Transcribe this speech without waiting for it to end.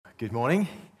Good morning.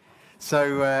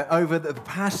 So over the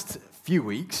past few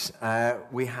weeks,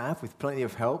 we have, with plenty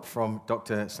of help from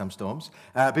Dr. Sam Storms,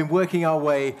 been working our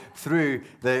way through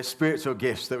the spiritual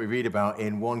gifts that we read about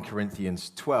in 1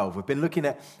 Corinthians 12. We've been looking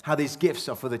at how these gifts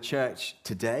are for the church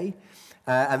today.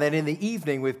 And then in the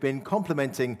evening, we've been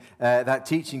complementing that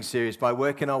teaching series by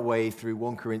working our way through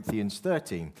 1 Corinthians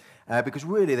 13. Because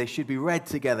really, they should be read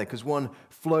together because one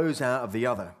flows out of the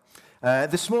other.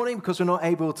 This morning, because we're not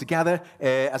able to gather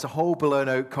as a whole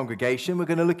Balerno congregation, we're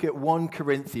going to look at 1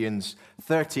 Corinthians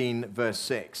 13, verse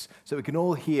 6. So we can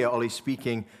all hear Ollie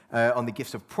speaking on the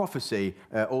gifts of prophecy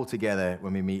all together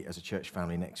when we meet as a church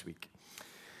family next week.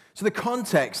 So the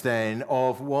context then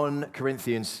of 1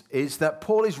 Corinthians is that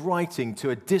Paul is writing to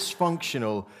a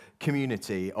dysfunctional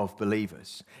community of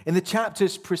believers. In the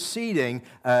chapters preceding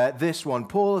this one,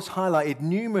 Paul has highlighted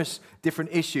numerous different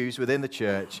issues within the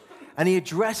church, and he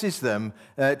addresses them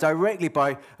directly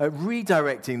by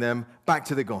redirecting them back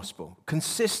to the gospel,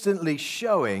 consistently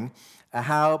showing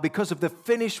how, because of the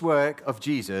finished work of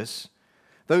Jesus,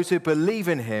 those who believe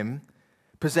in him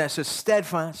possess a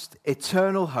steadfast,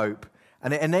 eternal hope,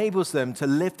 and it enables them to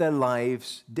live their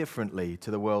lives differently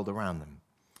to the world around them.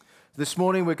 This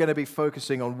morning we're going to be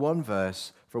focusing on one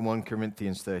verse from 1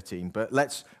 Corinthians 13, but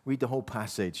let's read the whole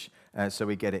passage so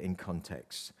we get it in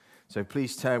context. So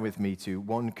please turn with me to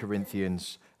 1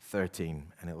 Corinthians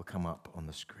 13, and it will come up on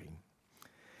the screen.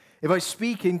 If I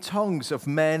speak in tongues of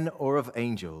men or of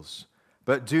angels,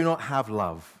 but do not have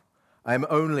love, I am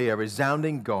only a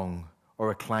resounding gong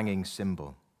or a clanging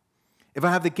cymbal. If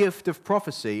I have the gift of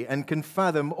prophecy and can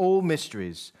fathom all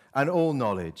mysteries and all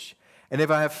knowledge, and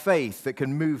if I have faith that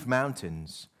can move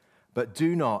mountains, but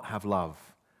do not have love,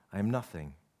 I am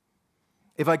nothing.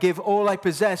 If I give all I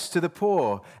possess to the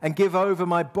poor and give over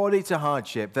my body to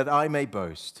hardship that I may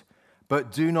boast,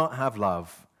 but do not have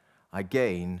love, I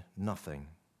gain nothing.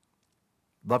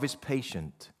 Love is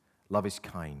patient, love is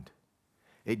kind.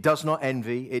 It does not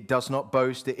envy, it does not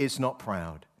boast, it is not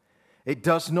proud. It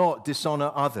does not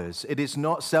dishonor others, it is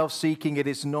not self-seeking, it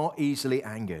is not easily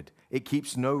angered. It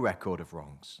keeps no record of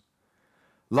wrongs.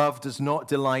 Love does not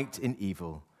delight in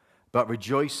evil, but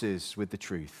rejoices with the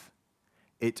truth.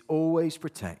 It always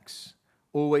protects,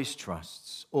 always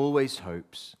trusts, always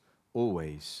hopes,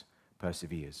 always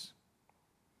perseveres.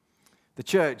 The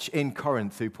church in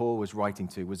Corinth, who Paul was writing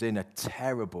to, was in a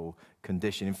terrible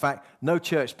condition. In fact, no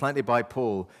church planted by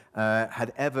Paul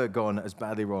had ever gone as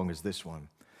badly wrong as this one.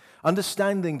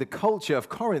 Understanding the culture of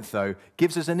Corinth, though,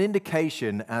 gives us an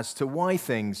indication as to why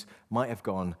things might have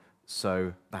gone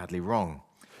so badly wrong.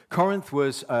 Corinth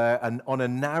was on a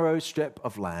narrow strip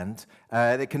of land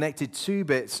that connected two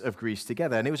bits of Greece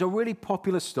together, and it was a really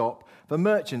popular stop for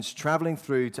merchants traveling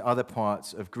through to other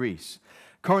parts of Greece.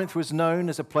 Corinth was known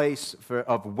as a place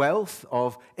of wealth,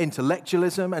 of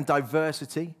intellectualism and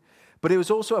diversity, but it was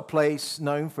also a place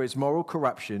known for its moral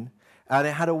corruption, and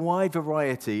it had a wide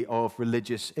variety of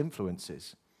religious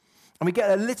influences. And we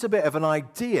get a little bit of an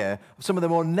idea of some of the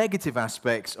more negative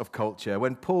aspects of culture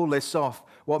when Paul lists off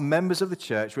what members of the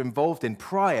church were involved in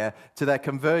prior to their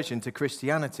conversion to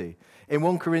Christianity. In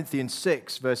 1 Corinthians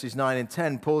 6, verses 9 and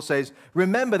 10, Paul says,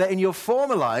 "Remember that in your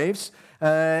former lives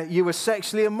you were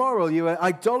sexually immoral, you were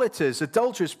idolaters,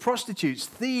 adulterers, prostitutes,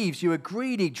 thieves, you were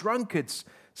greedy, drunkards,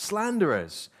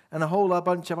 slanderers, and a whole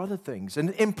bunch of other things."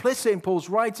 And implicit in Paul's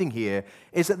writing here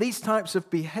is that these types of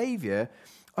behavior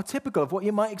are typical of what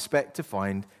you might expect to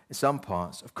find in some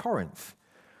parts of Corinth.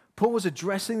 Paul was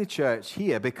addressing the church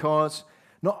here because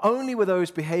not only were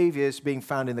those behaviors being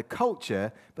found in the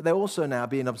culture, but they're also now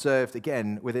being observed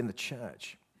again within the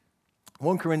church.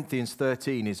 1 Corinthians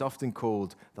 13 is often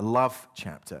called the love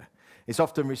chapter. It's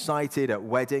often recited at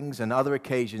weddings and other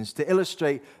occasions to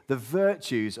illustrate the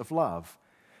virtues of love.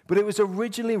 But it was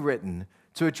originally written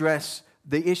to address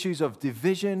the issues of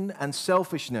division and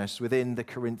selfishness within the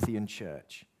Corinthian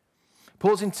church.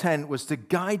 Paul's intent was to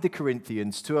guide the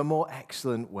Corinthians to a more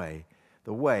excellent way,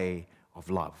 the way of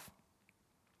love.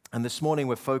 And this morning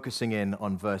we're focusing in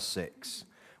on verse 6,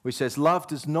 which says, "Love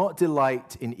does not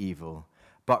delight in evil,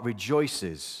 but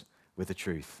rejoices with the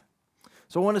truth."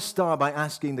 So I want to start by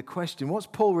asking the question, what's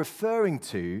Paul referring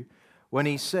to when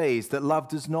he says that love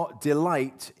does not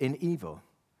delight in evil?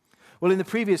 Well, in the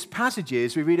previous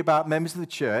passages, we read about members of the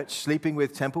church sleeping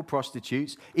with temple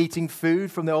prostitutes, eating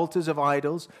food from the altars of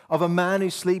idols, of a man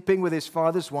who's sleeping with his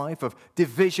father's wife, of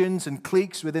divisions and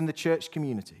cliques within the church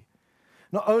community.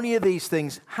 Not only are these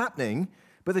things happening,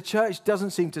 but the church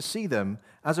doesn't seem to see them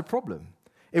as a problem.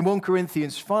 In 1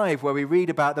 Corinthians 5, where we read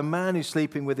about the man who's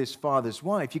sleeping with his father's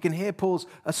wife, you can hear Paul's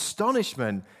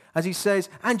astonishment as he says,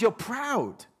 "And you're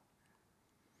proud."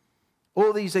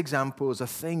 All these examples are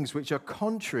things which are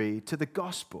contrary to the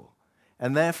gospel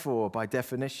and therefore, by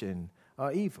definition,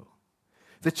 are evil.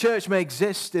 The church may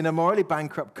exist in a morally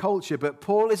bankrupt culture, but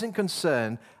Paul isn't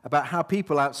concerned about how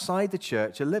people outside the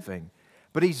church are living,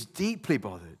 but he's deeply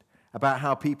bothered about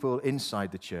how people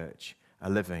inside the church are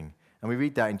living. And we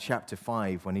read that in chapter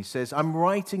 5 when he says, I'm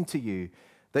writing to you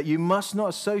that you must not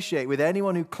associate with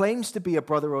anyone who claims to be a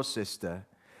brother or sister,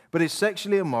 but is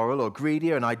sexually immoral or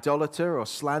greedy or an idolater or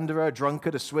slanderer, a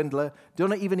drunkard, a swindler. Do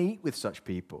not even eat with such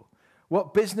people.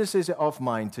 What business is it of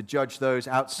mine to judge those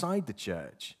outside the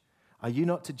church? Are you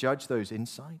not to judge those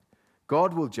inside?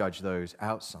 God will judge those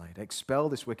outside. Expel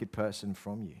this wicked person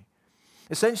from you.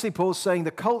 Essentially, Paul's saying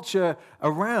the culture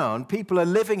around, people are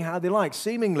living how they like,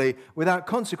 seemingly without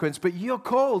consequence, but you're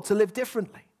called to live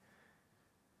differently.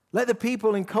 Let the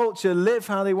people in culture live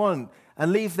how they want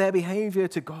and leave their behavior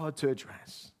to God to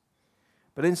address.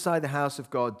 But inside the house of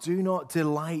God, do not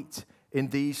delight in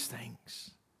these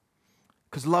things,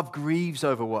 because love grieves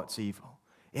over what's evil.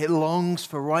 It longs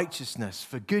for righteousness,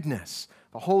 for goodness,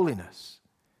 for holiness.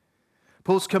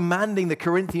 Paul's commanding the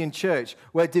Corinthian church,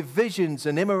 where divisions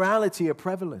and immorality are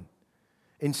prevalent,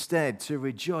 instead to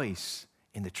rejoice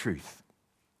in the truth.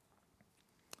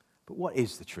 But what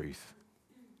is the truth?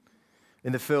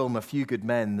 In the film A Few Good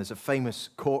Men, there's a famous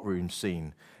courtroom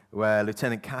scene where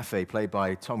Lieutenant Caffey, played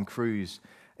by Tom Cruise,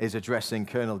 is addressing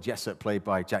Colonel Jessup, played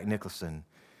by Jack Nicholson.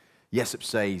 Jessup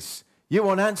says, "You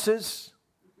want answers?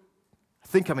 I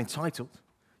think I'm entitled.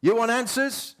 You want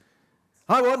answers?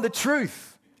 I want the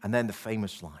truth." And then the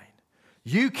famous line,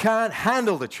 "You can't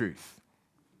handle the truth."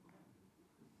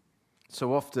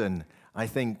 So often, I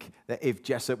think that if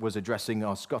Jessup was addressing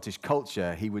our Scottish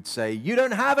culture, he would say, "You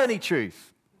don't have any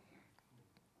truth."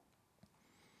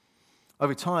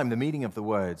 Over time, the meaning of the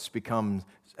words becomes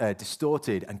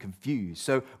distorted and confused.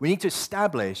 So we need to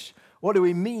establish, what do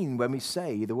we mean when we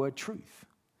say the word truth?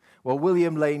 Well,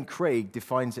 William Lane Craig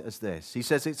defines it as this. He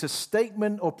says it's a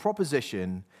statement or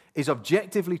proposition is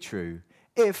objectively true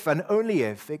if and only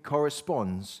if it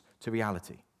corresponds to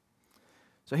reality.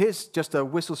 So here's just a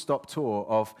whistle-stop tour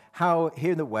of how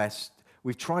here in the West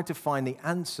we've tried to find the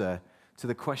answer to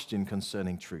the question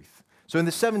concerning truth. So in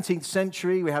the 17th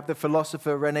century, we have the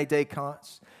philosopher René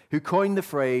Descartes, who coined the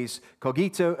phrase,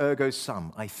 cogito ergo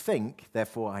sum, I think,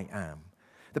 therefore I am.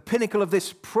 The pinnacle of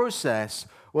this process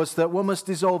was that one must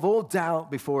dissolve all doubt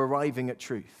before arriving at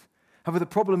truth. However, the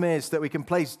problem is that we can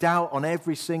place doubt on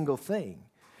every single thing.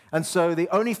 And so the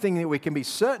only thing that we can be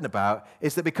certain about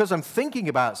is that because I'm thinking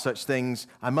about such things,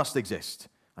 I must exist.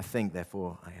 I think,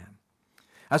 therefore I am.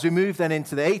 As we move then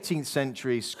into the 18th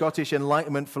century, Scottish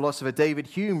Enlightenment philosopher David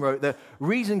Hume wrote that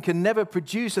reason can never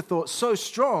produce a thought so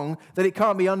strong that it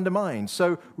can't be undermined.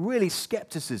 So really,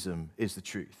 skepticism is the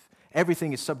truth.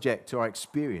 Everything is subject to our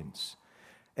experience.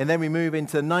 And then we move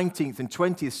into the 19th and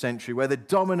 20th century, where the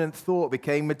dominant thought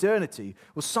became modernity.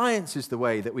 Well, science is the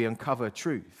way that we uncover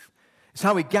truth. It's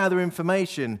how we gather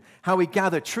information, how we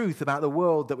gather truth about the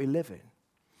world that we live in.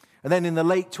 And then in the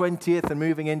late 20th and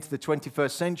moving into the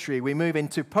 21st century, we move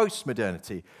into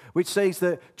postmodernity, which says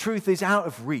that truth is out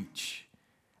of reach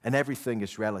and everything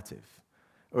is relative.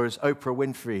 Or as Oprah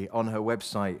Winfrey on her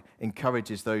website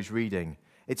encourages those reading,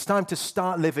 it's time to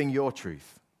start living your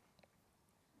truth.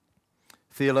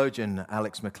 Theologian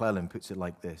Alex McClellan puts it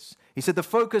like this. He said, the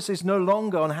focus is no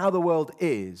longer on how the world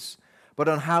is, but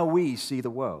on how we see the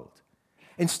world.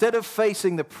 Instead of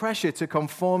facing the pressure to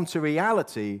conform to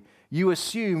reality, you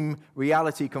assume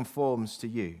reality conforms to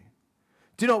you.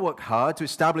 Do not work hard to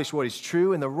establish what is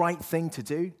true and the right thing to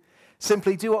do.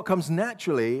 Simply do what comes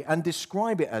naturally and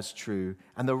describe it as true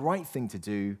and the right thing to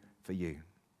do for you.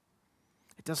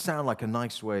 It does sound like a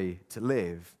nice way to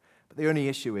live, but the only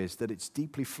issue is that it's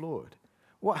deeply flawed.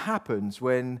 What happens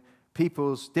when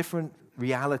people's different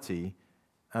reality,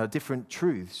 different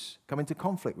truths come into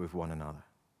conflict with one another?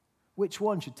 Which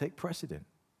one should take precedent?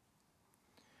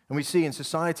 And we see in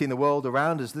society, in the world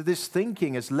around us, that this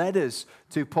thinking has led us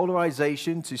to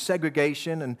polarization, to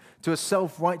segregation, and to a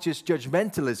self-righteous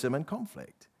judgmentalism and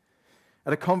conflict.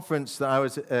 At a conference that I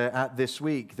was at this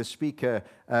week, the speaker,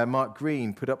 Mark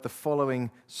Green, put up the following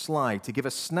slide to give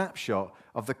a snapshot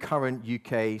of the current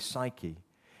UK psyche.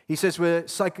 He says we're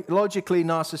psychologically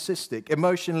narcissistic,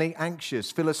 emotionally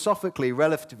anxious, philosophically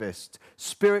relativist,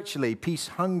 spiritually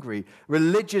peace-hungry,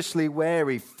 religiously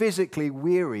wary, physically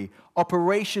weary,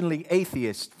 operationally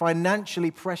atheist,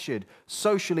 financially pressured,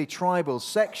 socially tribal,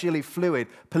 sexually fluid,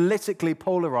 politically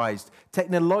polarized,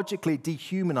 technologically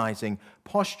dehumanizing,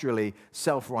 posturally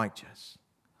self-righteous.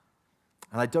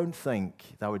 And I don't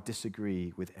think that I would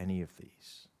disagree with any of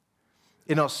these.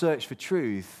 In our search for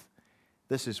truth,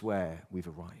 this is where we've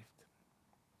arrived.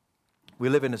 We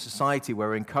live in a society where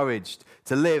we're encouraged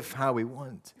to live how we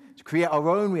want, to create our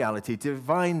own reality, to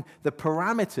define the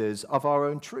parameters of our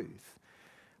own truth.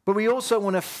 But we also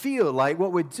want to feel like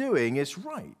what we're doing is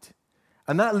right.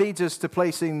 And that leads us to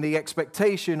placing the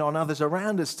expectation on others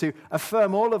around us to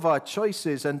affirm all of our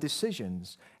choices and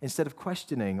decisions instead of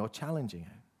questioning or challenging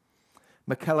it.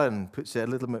 McKellen puts it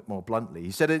a little bit more bluntly.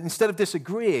 He said, instead of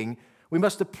disagreeing, we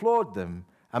must applaud them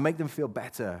and make them feel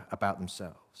better about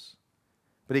themselves.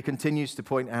 But he continues to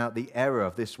point out the error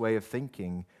of this way of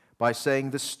thinking by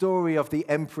saying the story of the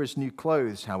emperor's new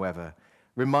clothes, however,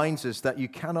 reminds us that you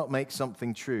cannot make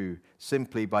something true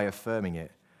simply by affirming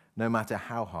it, no matter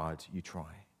how hard you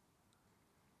try.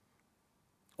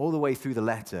 All the way through the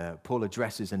letter, Paul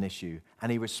addresses an issue, and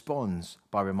he responds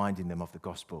by reminding them of the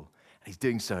gospel. And he's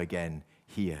doing so again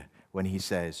here when he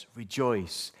says,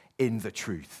 rejoice in the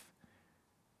truth.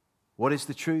 What is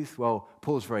the truth? Well,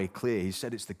 Paul's very clear. He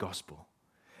said it's the gospel.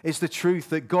 It's the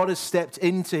truth that God has stepped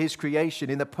into his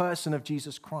creation in the person of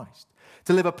Jesus Christ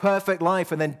to live a perfect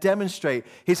life and then demonstrate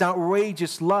his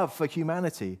outrageous love for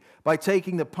humanity by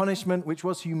taking the punishment which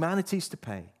was humanity's to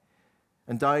pay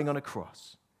and dying on a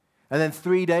cross. And then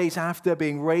 3 days after,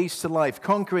 being raised to life,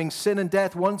 conquering sin and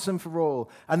death once and for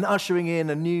all, and ushering in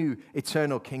a new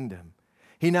eternal kingdom.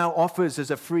 He now offers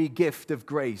as a free gift of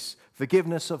grace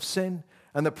forgiveness of sin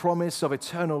and the promise of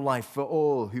eternal life for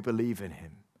all who believe in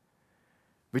him.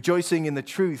 Rejoicing in the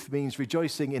truth means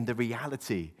rejoicing in the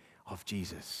reality of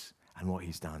Jesus and what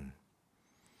he's done.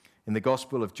 In the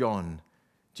Gospel of John,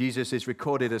 Jesus is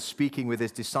recorded as speaking with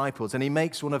his disciples, and he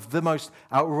makes one of the most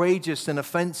outrageous and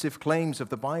offensive claims of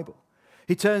the Bible.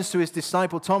 He turns to his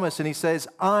disciple Thomas and he says,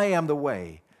 I am the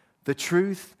way, the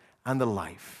truth, and the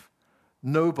life.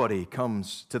 Nobody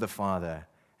comes to the Father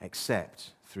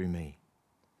except through me.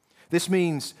 This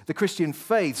means the Christian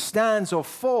faith stands or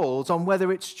falls on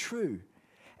whether it's true.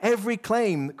 Every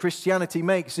claim that Christianity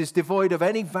makes is devoid of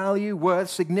any value, worth,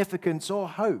 significance, or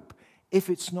hope if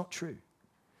it's not true.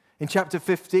 In chapter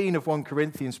 15 of 1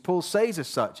 Corinthians, Paul says as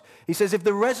such. He says, if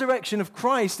the resurrection of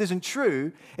Christ isn't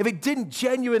true, if it didn't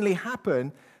genuinely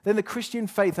happen, then the Christian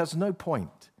faith has no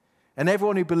point. And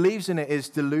everyone who believes in it is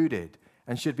deluded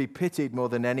and should be pitied more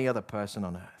than any other person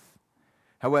on earth.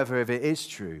 However, if it is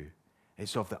true,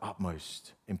 it's of the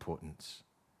utmost importance.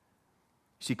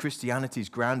 See, Christianity's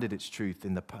grounded its truth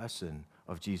in the person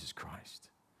of Jesus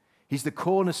Christ. He's the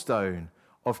cornerstone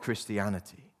of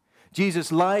Christianity.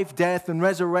 Jesus' life, death, and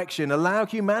resurrection allow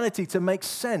humanity to make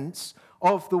sense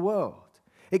of the world.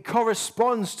 It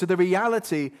corresponds to the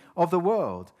reality of the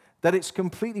world, that it's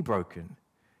completely broken,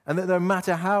 and that no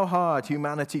matter how hard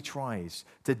humanity tries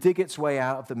to dig its way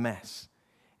out of the mess,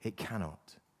 it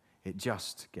cannot. It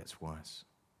just gets worse.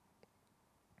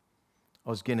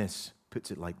 Os Guinness puts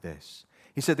it like this.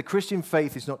 He said, the Christian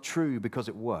faith is not true because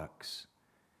it works.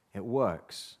 It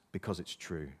works because it's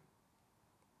true.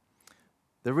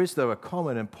 There is, though, a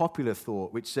common and popular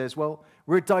thought which says, well,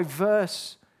 we're a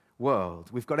diverse world.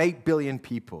 We've got 8 billion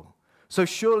people. So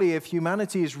surely if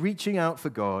humanity is reaching out for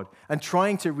God and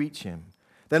trying to reach him,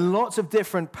 then lots of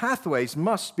different pathways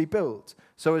must be built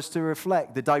so as to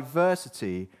reflect the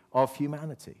diversity of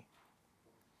humanity.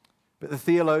 But the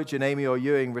theologian Amy Orr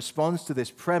Ewing responds to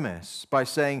this premise by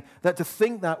saying that to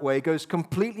think that way goes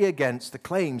completely against the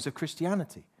claims of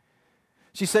Christianity.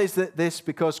 She says that this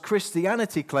because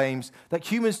Christianity claims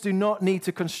that humans do not need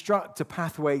to construct a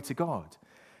pathway to God,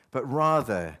 but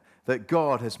rather that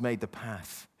God has made the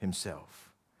path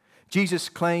himself. Jesus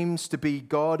claims to be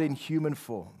God in human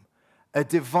form, a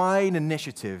divine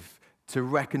initiative to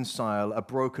reconcile a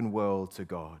broken world to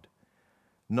God,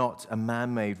 not a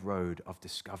man-made road of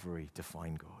discovery to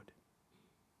find God.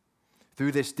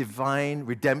 Through this divine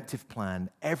redemptive plan,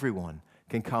 everyone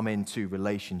can come into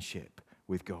relationship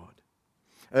with God.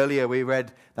 Earlier, we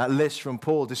read that list from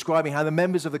Paul describing how the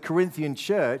members of the Corinthian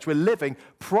church were living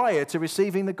prior to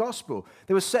receiving the gospel.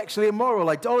 They were sexually immoral,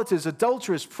 idolaters,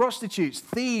 adulterers, prostitutes,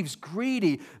 thieves,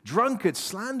 greedy, drunkards,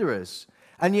 slanderers.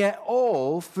 And yet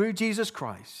all, through Jesus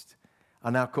Christ,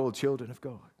 are now called children of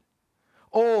God.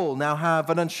 All now have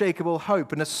an unshakable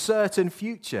hope and a certain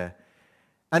future,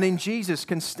 and in Jesus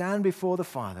can stand before the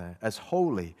Father as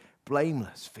holy,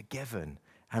 blameless, forgiven,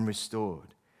 and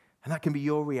restored. And that can be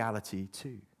your reality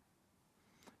too.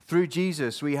 Through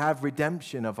Jesus, we have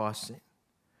redemption of our sin.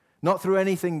 Not through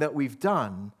anything that we've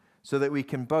done so that we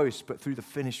can boast, but through the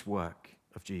finished work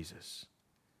of Jesus.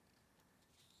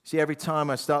 See, every time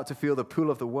I start to feel the pull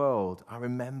of the world, I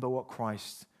remember what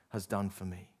Christ has done for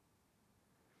me.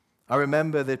 I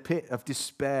remember the pit of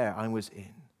despair I was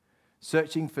in,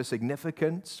 searching for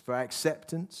significance, for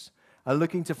acceptance, and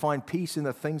looking to find peace in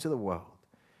the things of the world,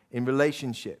 in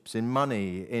relationships, in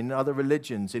money, in other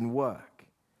religions, in work.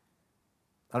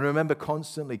 I remember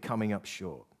constantly coming up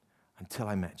short until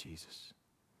I met Jesus.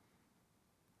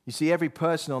 You see, every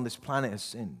person on this planet has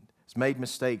sinned, has made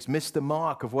mistakes, missed the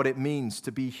mark of what it means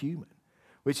to be human,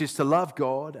 which is to love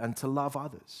God and to love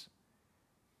others.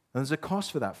 And there's a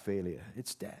cost for that failure.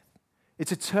 It's death.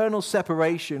 It's eternal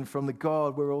separation from the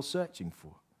God we're all searching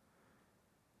for.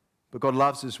 But God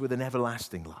loves us with an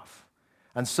everlasting love.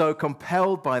 And so,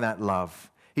 compelled by that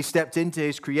love, he stepped into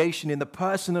his creation in the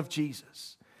person of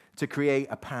Jesus to create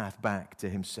a path back to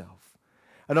himself.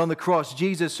 And on the cross,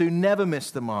 Jesus, who never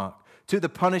missed the mark, took the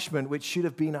punishment which should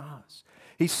have been ours.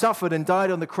 He suffered and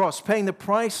died on the cross, paying the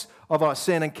price of our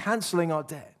sin and canceling our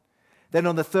debt. Then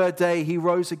on the third day, he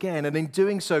rose again, and in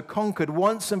doing so, conquered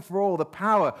once and for all the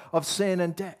power of sin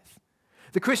and death.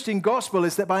 The Christian gospel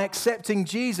is that by accepting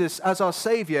Jesus as our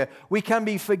Savior, we can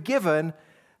be forgiven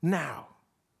now.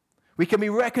 We can be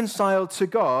reconciled to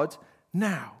God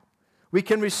now. We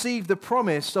can receive the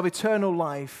promise of eternal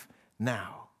life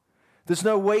now. There's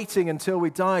no waiting until we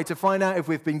die to find out if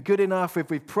we've been good enough, if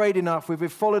we've prayed enough, if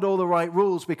we've followed all the right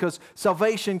rules, because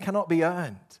salvation cannot be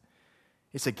earned.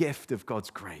 It's a gift of God's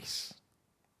grace.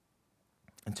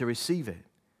 And to receive it,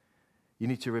 you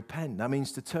need to repent. That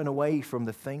means to turn away from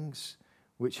the things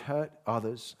which hurt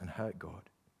others and hurt God,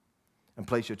 and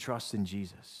place your trust in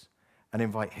Jesus and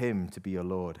invite him to be your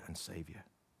Lord and Savior.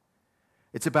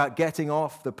 It's about getting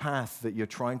off the path that you're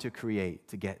trying to create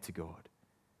to get to God,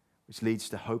 which leads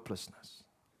to hopelessness,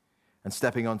 and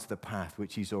stepping onto the path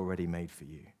which he's already made for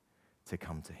you to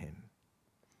come to him.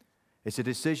 It's a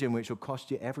decision which will cost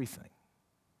you everything,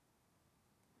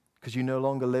 because you no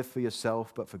longer live for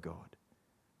yourself but for God.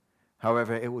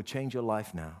 However, it will change your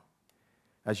life now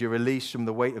as you're released from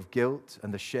the weight of guilt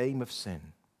and the shame of sin.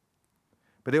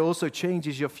 But it also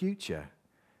changes your future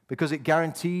because it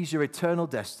guarantees your eternal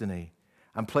destiny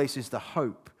and places the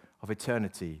hope of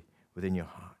eternity within your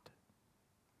heart.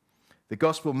 The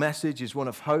gospel message is one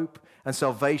of hope and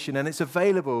salvation, and it's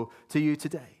available to you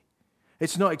today.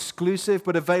 It's not exclusive,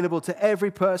 but available to every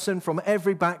person from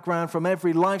every background, from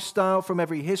every lifestyle, from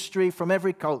every history, from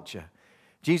every culture.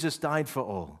 Jesus died for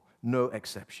all, no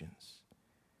exceptions.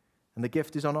 And the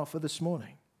gift is on offer this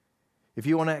morning. If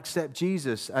you want to accept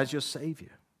Jesus as your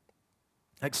Savior,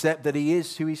 accept that he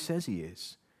is who he says he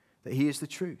is, that he is the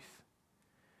truth.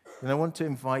 And I want to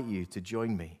invite you to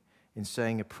join me in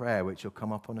saying a prayer which will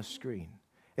come up on a screen.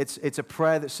 It's a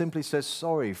prayer that simply says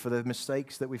sorry for the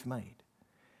mistakes that we've made.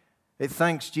 It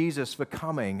thanks Jesus for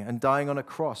coming and dying on a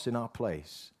cross in our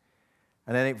place.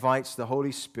 And then invites the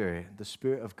Holy Spirit, the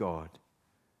Spirit of God,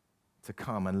 to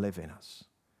come and live in us,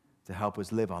 to help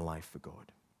us live our life for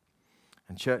God.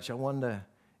 And church, I wonder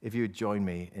if you would join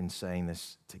me in saying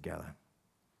this together.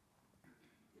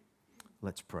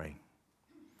 Let's pray.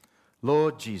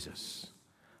 Lord Jesus,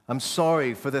 I'm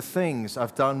sorry for the things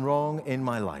I've done wrong in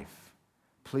my life.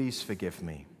 Please forgive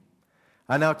me.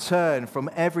 I now turn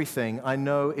from everything I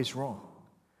know is wrong.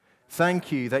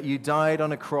 Thank you that you died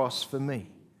on a cross for me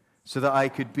so that I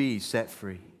could be set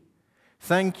free.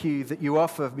 Thank you that you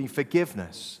offer me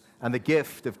forgiveness and the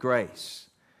gift of grace.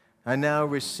 I now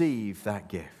receive that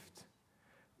gift.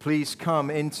 Please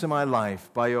come into my life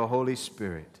by your Holy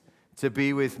Spirit to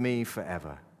be with me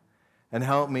forever, and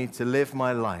help me to live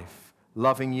my life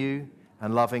loving you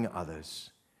and loving others.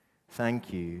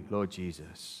 Thank you, Lord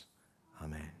Jesus.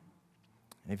 Amen.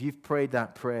 And if you've prayed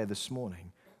that prayer this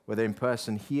morning, whether in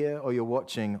person here or you're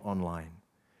watching online,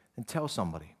 then tell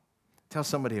somebody. Tell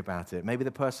somebody about it. Maybe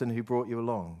the person who brought you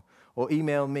along. Or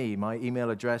email me. My email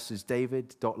address is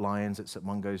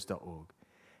david.lyons@stmongos.org.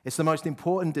 It's the most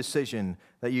important decision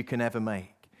that you can ever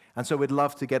make. And so we'd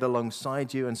love to get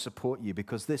alongside you and support you,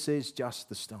 because this is just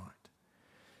the start.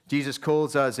 Jesus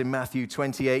calls us in Matthew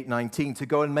 28:19 to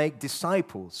go and make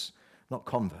disciples, not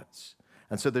converts.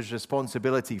 And so there's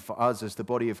responsibility for us as the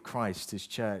body of Christ, his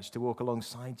church, to walk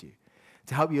alongside you,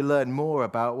 to help you learn more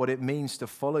about what it means to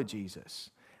follow Jesus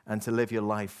and to live your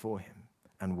life for him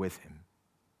and with him.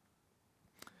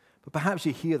 But perhaps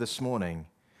you're here this morning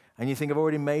and you think, I've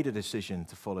already made a decision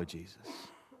to follow Jesus.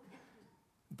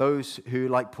 Those who,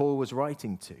 like Paul was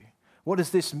writing to, what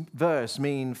does this verse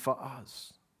mean for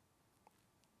us?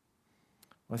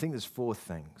 Well, I think there's 4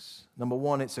 things. Number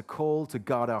 1, it's a call to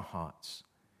guard our hearts,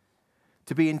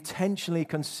 to be intentionally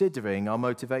considering our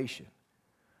motivation.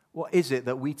 What is it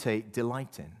that we take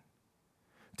delight in?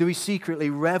 Do we secretly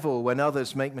revel when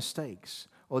others make mistakes,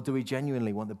 or do we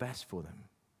genuinely want the best for them?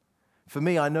 For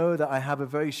me, I know that I have a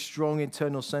very strong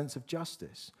internal sense of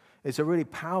justice. It's a really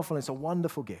powerful, it's a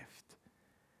wonderful gift.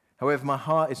 However,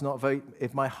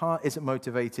 if my heart isn't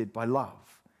motivated by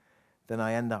love, then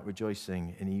I end up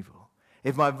rejoicing in evil.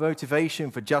 If my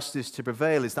motivation for justice to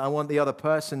prevail is that I want the other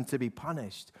person to be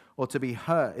punished or to be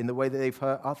hurt in the way that they've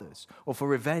hurt others, or for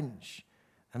revenge,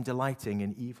 I'm delighting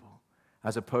in evil,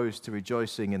 as opposed to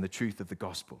rejoicing in the truth of the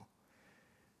gospel,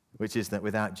 which is that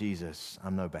without Jesus,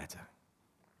 I'm no better.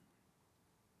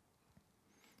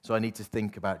 So I need to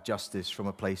think about justice from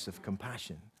a place of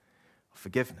compassion, of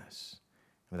forgiveness,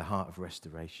 with a heart of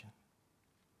restoration.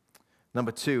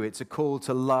 Number 2, it's a call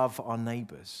to love our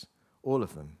neighbors, all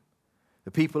of them.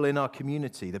 The people in our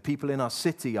community, the people in our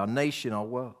city, our nation, our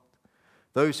world.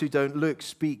 Those who don't look,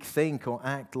 speak, think, or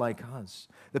act like us.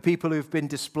 The people who've been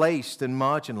displaced and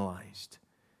marginalized.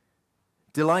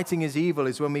 Delighting is evil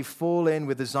is when we fall in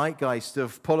with the zeitgeist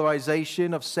of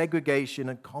polarization, of segregation,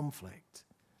 and conflict.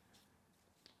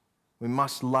 We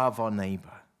must love our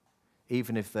neighbor,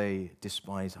 even if they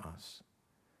despise us.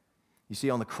 You see,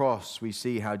 on the cross, we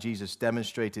see how Jesus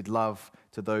demonstrated love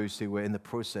to those who were in the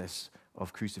process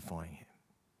of crucifying him.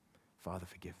 Father,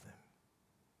 forgive them.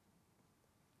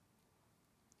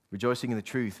 Rejoicing in the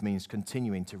truth means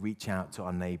continuing to reach out to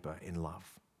our neighbor in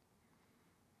love.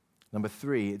 Number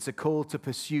 3, it's a call to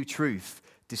pursue truth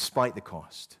despite the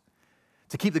cost.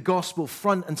 To keep the gospel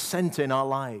front and center in our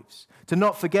lives. To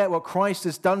not forget what Christ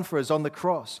has done for us on the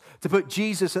cross. To put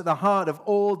Jesus at the heart of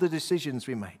all the decisions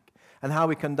we make and how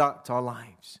we conduct our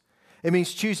lives. It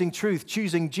means choosing truth,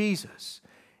 choosing Jesus,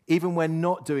 even when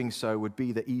not doing so would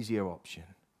be the easier option.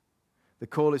 The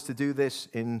call is to do this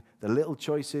in the little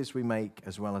choices we make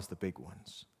as well as the big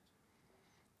ones.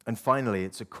 And finally,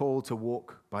 it's a call to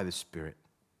walk by the Spirit.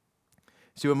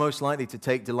 So we're most likely to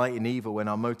take delight in evil when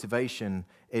our motivation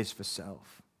is for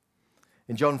self.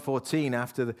 In John 14,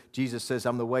 after Jesus says,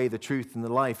 I'm the way, the truth, and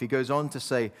the life, he goes on to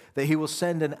say that he will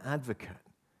send an advocate,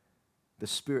 the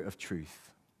Spirit of truth,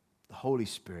 the Holy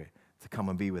Spirit, to come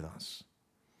and be with us.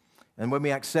 And when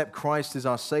we accept Christ as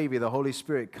our Savior, the Holy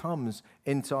Spirit comes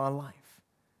into our life.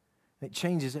 It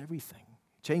changes everything.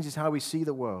 It changes how we see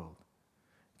the world.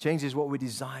 It changes what we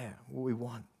desire, what we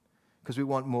want. Because we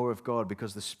want more of God,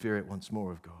 because the Spirit wants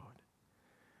more of God.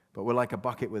 But we're like a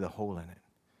bucket with a hole in it.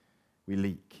 We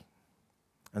leak.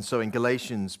 And so in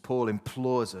Galatians, Paul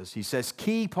implores us. He says,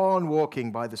 keep on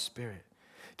walking by the Spirit.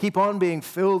 Keep on being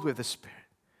filled with the Spirit.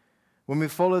 When we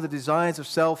follow the desires of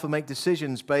self and make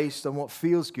decisions based on what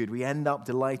feels good, we end up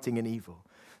delighting in evil.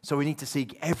 So we need to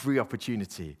seek every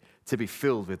opportunity to be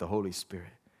filled with the Holy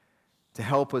Spirit, to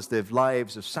help us live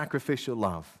lives of sacrificial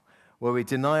love, where we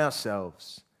deny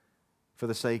ourselves for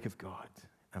the sake of God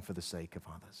and for the sake of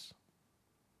others.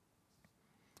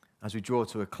 As we draw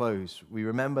to a close, we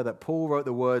remember that Paul wrote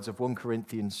the words of 1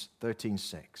 Corinthians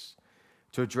 13:6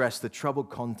 to address the troubled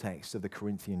context of the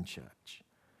Corinthian church,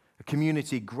 a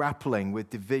community grappling with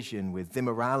division, with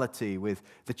immorality, with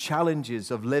the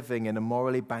challenges of living in a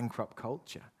morally bankrupt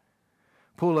culture.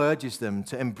 Paul urges them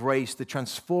to embrace the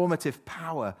transformative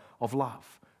power of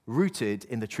love, rooted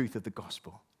in the truth of the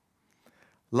gospel.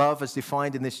 Love, as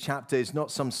defined in this chapter, is not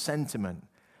some sentiment,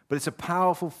 but it's a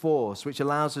powerful force which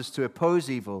allows us to oppose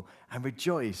evil and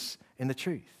rejoice in the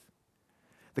truth.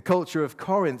 The culture of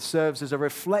Corinth serves as a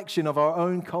reflection of our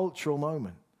own cultural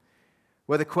moment,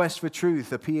 where the quest for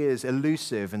truth appears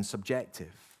elusive and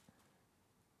subjective.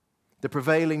 The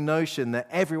prevailing notion that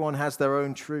everyone has their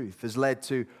own truth has led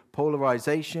to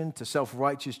polarization, to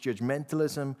self-righteous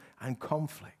judgmentalism, and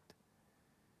conflict.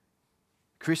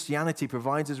 Christianity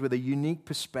provides us with a unique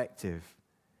perspective,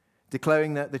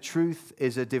 declaring that the truth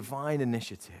is a divine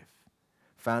initiative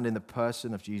found in the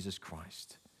person of Jesus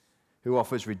Christ, who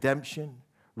offers redemption,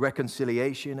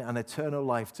 reconciliation, and eternal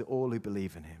life to all who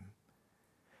believe in him.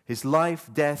 His life,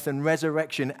 death, and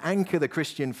resurrection anchor the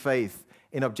Christian faith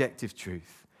in objective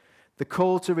truth. The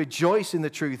call to rejoice in the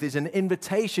truth is an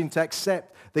invitation to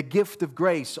accept the gift of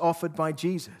grace offered by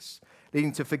Jesus,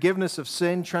 leading to forgiveness of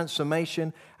sin,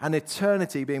 transformation, and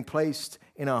eternity being placed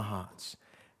in our hearts.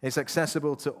 It's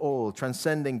accessible to all,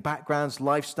 transcending backgrounds,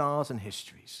 lifestyles, and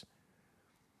histories.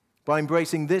 By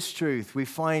embracing this truth, we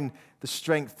find the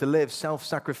strength to live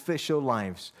self-sacrificial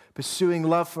lives, pursuing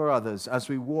love for others as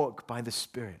we walk by the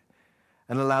Spirit,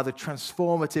 and allow the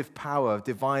transformative power of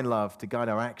divine love to guide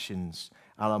our actions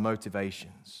and our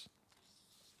motivations.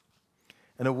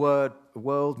 In a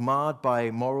world marred by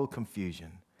moral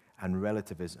confusion and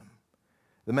relativism,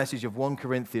 the message of 1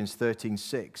 Corinthians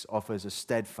 13:6 offers a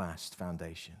steadfast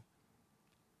foundation.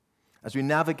 As we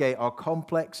navigate our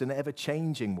complex and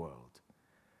ever-changing world,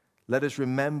 let us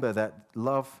remember that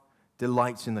love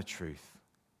delights in the truth,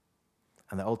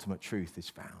 and the ultimate truth is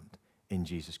found in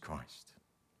Jesus Christ.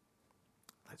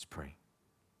 Let's pray.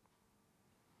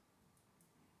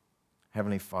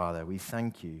 Heavenly Father, we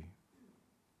thank you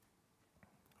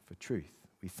for truth.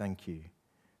 We thank you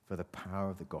for the power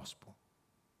of the gospel.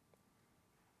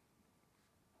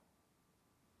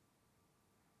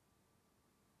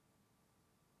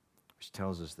 Which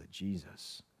tells us that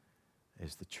Jesus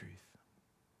is the truth.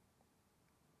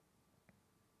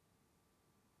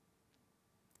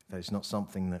 That it's not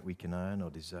something that we can earn or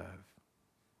deserve.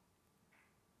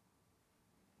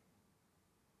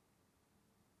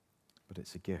 But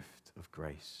it's a gift of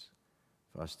grace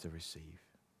for us to receive.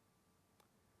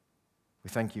 We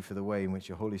thank you for the way in which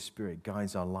your Holy Spirit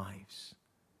guides our lives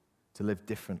to live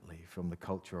differently from the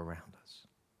culture around us.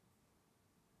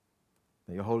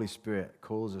 That your Holy Spirit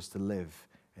calls us to live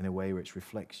in a way which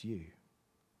reflects you.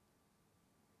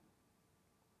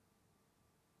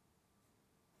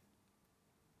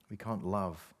 We can't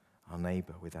love our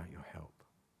neighbor without your help.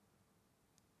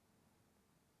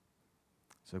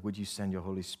 So would you send your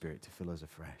Holy Spirit to fill us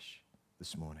afresh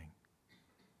this morning?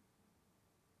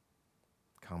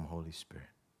 Come, Holy Spirit.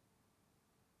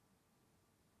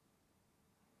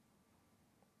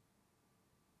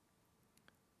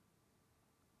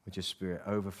 Would your Spirit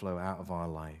overflow out of our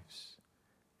lives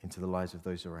into the lives of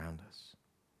those around us,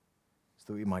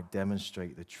 so that we might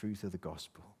demonstrate the truth of the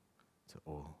gospel to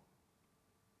all.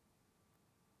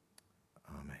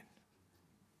 Amen.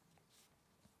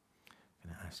 I'm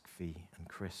going to ask Fee and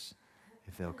Chris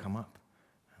if they'll come up,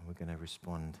 and we're going to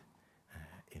respond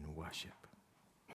in worship.